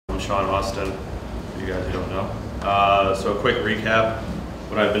Sean Austin, for you guys who don't know. So a quick recap,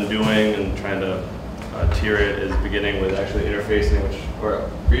 what I've been doing and trying to tier it is beginning with actually interfacing, or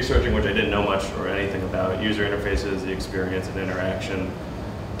researching, which I didn't know much or anything about, user interfaces, the experience and interaction,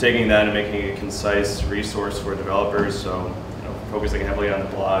 taking that and making a concise resource for developers, so focusing heavily on the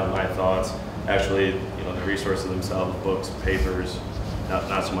blog, my thoughts, actually the resources themselves, books, papers,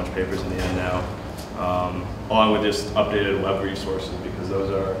 not so much papers in the end now, along with just updated web resources, because those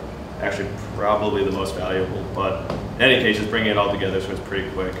are actually probably the most valuable. But in any case, just bringing it all together so it's pretty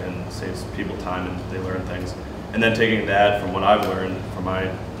quick and saves people time and they learn things. And then taking that from what I've learned from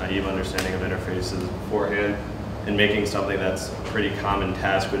my naive understanding of interfaces beforehand and making something that's a pretty common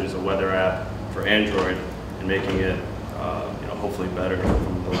task, which is a weather app for Android, and making it hopefully better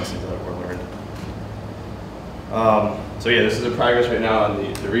from the lessons that were learned. So yeah, this is a progress right now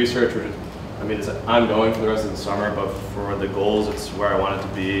on the research, which is, it's ongoing for the rest of the summer, but for the goals, it's where I want it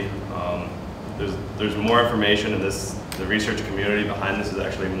to be. There's more information in this. The research community behind this is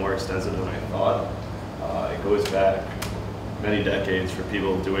actually more extensive than I thought. It goes back many decades for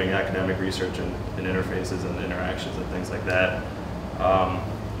people doing academic research in interfaces and interactions and things like that.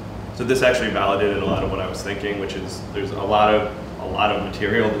 So this actually validated a lot of what I was thinking, which is there's a lot of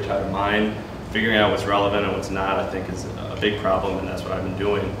material to try to mine. Figuring out what's relevant and what's not, I think, is a big problem, and that's what I've been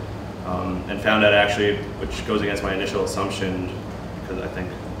doing. And found out actually, which goes against my initial assumption, because I think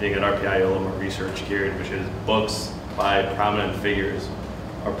being at RPI, you're a little more research geared, which is books by prominent figures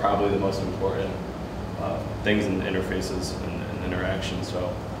are probably the most important things in interfaces and interactions.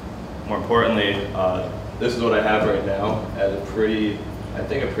 So more importantly, this is what I have right now as a pretty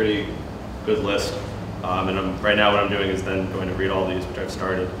good list. And right now what I'm doing is then going to read all these, which I've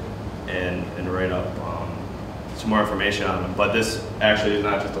started, and write up some more information on them. But this actually is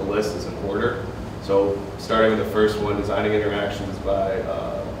not just a list, it's an order. So starting with the first one, Designing Interactions by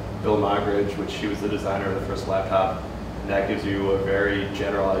Bill Moggridge, which he was the designer of the first laptop. And that gives you a very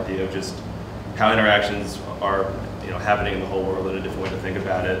general idea of just how interactions are happening in the whole world and a different way to think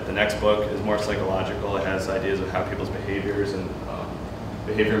about it. The next book is more psychological. It has ideas of how people's behaviors and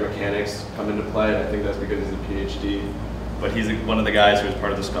behavior mechanics come into play, and I think that's because he's a PhD. But he's one of the guys who was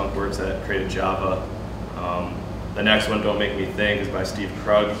part of the skunk works that created Java. The next one, Don't Make Me Think, is by Steve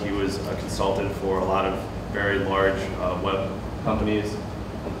Krug. He was a consultant for a lot of very large web companies.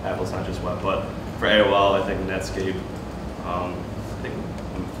 Apple's not just web, but for AOL, I think Netscape, I think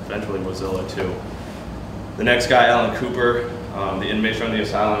eventually Mozilla too. The next guy, Alan Cooper, The Inmates Run the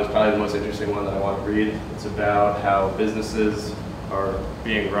Asylum, is probably the most interesting one that I want to read. It's about how businesses are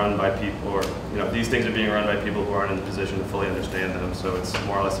being run by people, or these things are being run by people who aren't in the position to fully understand them. So it's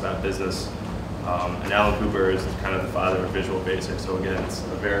more or less about business. And Alan Cooper is kind of the father of Visual Basic. So again, it's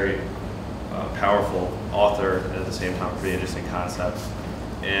a very powerful author, and at the same time, a pretty interesting concept.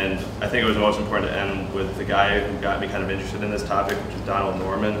 And I think it was most important to end with the guy who got me kind of interested in this topic, which is Donald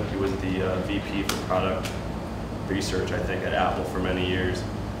Norman. He was the VP for product research, I think, at Apple for many years.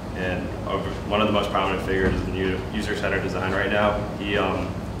 And one of the most prominent figures in user-centered design right now. He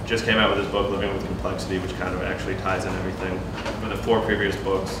just came out with his book, Living with Complexity, which kind of actually ties in everything with the 4 previous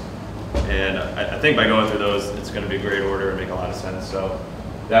books. And I think by going through those, it's going to be a great order and make a lot of sense. So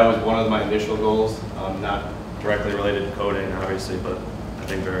that was one of my initial goals, not directly related to coding, obviously, but I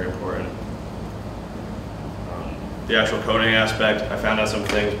think very important. The actual coding aspect, I found out some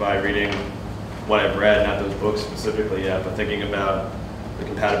things by reading what I've read, not those books specifically yet, but thinking about the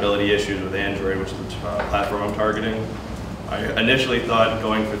compatibility issues with Android, which is the platform I'm targeting. I initially thought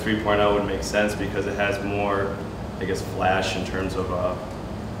going for 3.0 would make sense because it has more, I guess, flash in terms of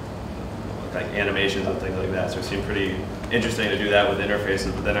like animations and things like that. So it seemed pretty interesting to do that with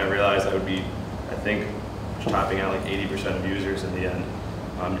interfaces, but then I realized I would be, I think, topping out like 80% of users in the end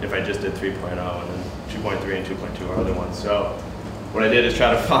if I just did 3.0, and then 2.3 and 2.2 are other ones. So what I did is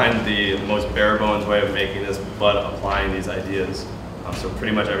try to find the most bare bones way of making this, but applying these ideas. So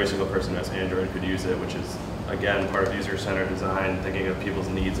pretty much every single person who has Android could use it, which is, again, part of user-centered design, thinking of people's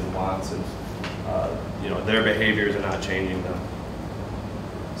needs and wants, and their behaviors are not changing them.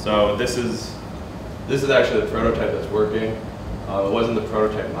 So this is actually the prototype that's working. It wasn't the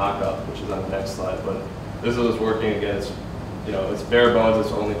prototype mock-up, which is on the next slide, but this is what's working. Again, it's bare bones.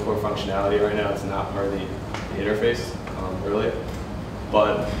 It's only core functionality right now. It's not part of the interface, really.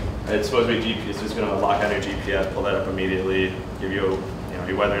 But it's supposed to be GPS. It's just going to lock on your GPS, pull that up immediately, give you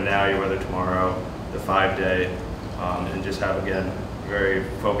your weather now, your weather tomorrow, the 5-day, and just have, again, very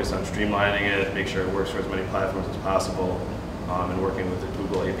focused on streamlining it, make sure it works for as many platforms as possible, and working with the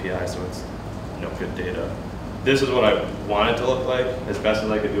Google API so it's good data. This is what I want it to look like, as best as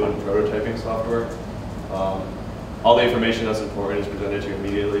I could do in prototyping software. all the information that's important is presented to you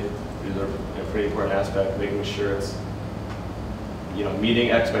immediately. These are a pretty important aspect, making sure it's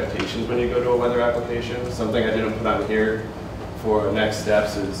meeting expectations when you go to a weather application. Something I didn't put on here for next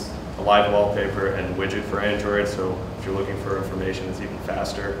steps is a live wallpaper and widget for Android. So if you're looking for information, it's even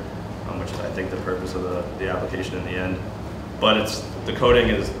faster, which is I think the purpose of the application in the end. But the coding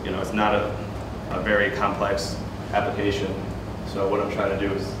is it's not a very complex application. So what I'm trying to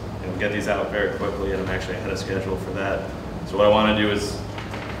do is get these out very quickly, and I'm actually ahead of schedule for that. So what I want to do is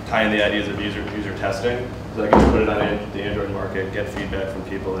tie in the ideas of user testing, so I can put it on the Android market, get feedback from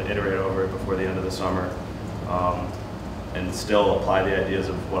people, and iterate over it before the end of the summer, and still apply the ideas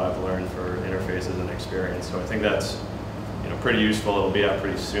of what I've learned for interfaces and experience. So I think that's pretty useful. It'll be out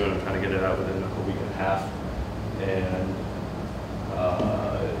pretty soon. I'm trying to get it out within a week and a half, and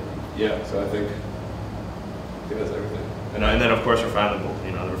yeah. So I think that's everything. And then of course refine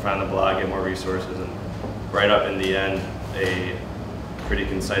the blog, get more resources, and write up in the end a pretty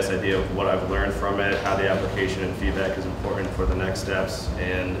concise idea of what I've learned from it, how the application and feedback is important for the next steps,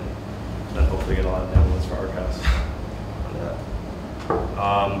 and then hopefully get a lot of downloads for RCOS on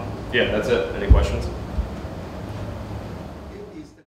that. Yeah, that's it. Any questions?